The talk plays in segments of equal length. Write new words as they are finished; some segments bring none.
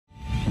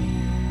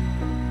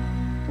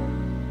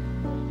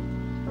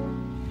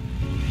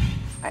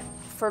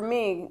for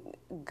me,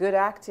 good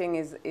acting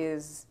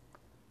is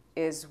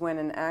when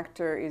an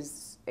actor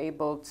is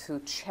able to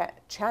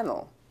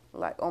channel,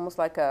 like almost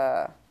like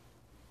a,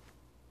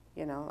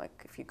 you know,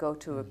 like if you go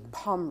to a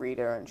palm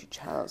reader and she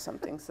channels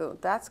something. So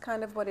that's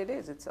kind of what it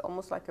is. It's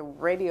almost like a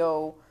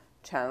radio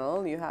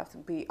channel. You have to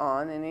be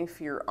on, and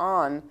if you're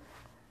on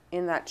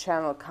in that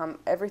channel,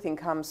 everything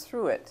comes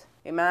through it.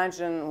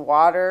 Imagine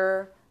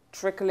water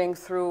trickling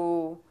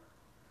through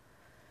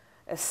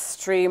a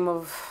stream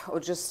of, or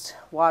just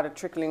water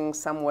trickling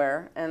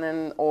somewhere, and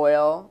then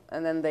oil,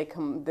 and then they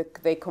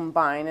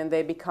combine and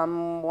they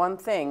become one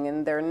thing,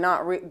 and they're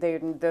not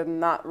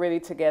really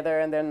together,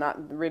 and they're not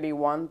really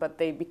one, but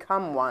they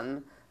become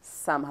one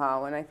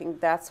somehow. And I think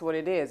that's what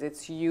it is.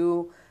 It's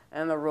you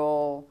and the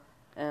role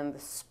and the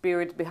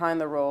spirit behind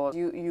the role.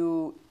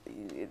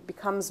 It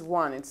becomes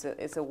one. It's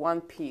a one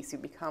piece. You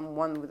become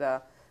one with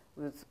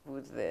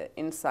the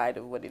inside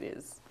of what it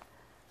is.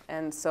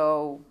 And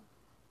so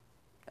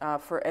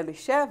for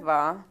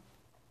Elisheva,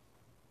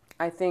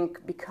 I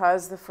think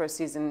because the first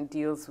season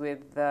deals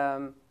with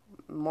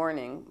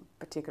mourning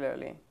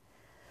particularly,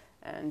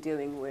 and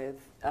dealing with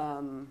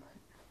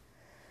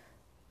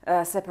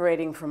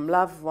separating from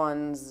loved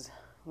ones,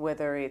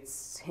 whether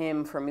it's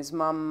him from his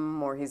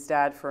mom, or his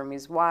dad from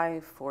his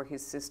wife, or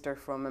his sister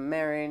from a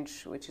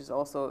marriage, which is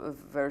also a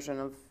version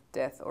of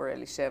death, or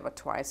Elisheva,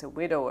 twice a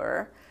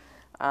widower.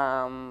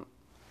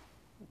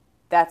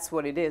 That's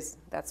what it is.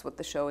 That's what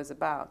the show is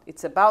about.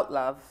 It's about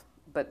love,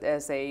 but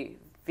as a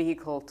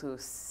vehicle to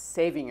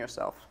saving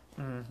yourself,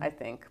 I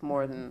think,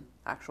 more than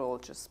actual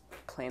just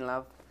plain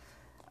love.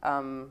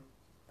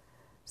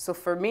 So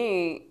for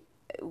me,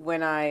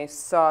 when I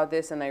saw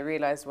this and I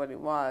realized what it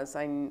was,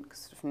 I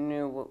sort of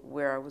knew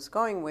where I was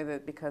going with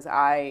it, because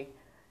I,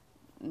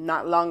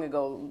 not long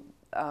ago,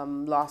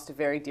 lost a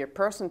very dear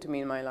person to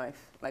me in my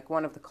life, like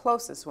one of the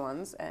closest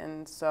ones.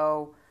 And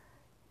so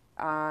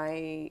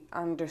I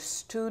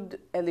understood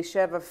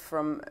Elisheva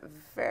from a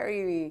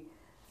very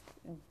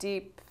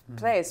deep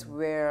place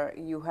where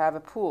you have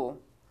a pool.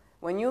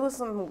 When you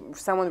listen to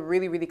someone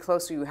really, really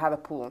close to you, you have a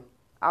pool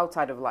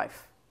outside of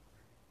life.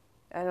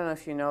 I don't know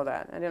if you know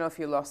that. I don't know if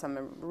you lost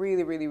someone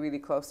really, really, really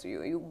close to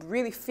you. You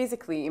really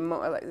physically,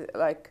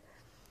 like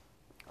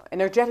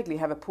energetically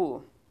have a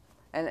pool.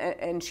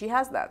 And she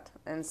has that.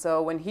 And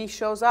so when he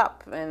shows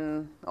up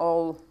and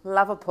all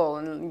lovable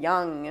and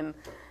young, and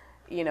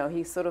you know,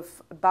 he's sort of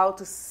about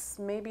to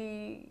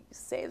maybe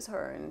saves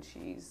her, and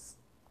she's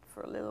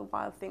for a little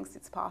while thinks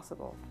it's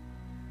possible.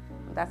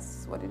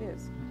 That's what it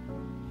is.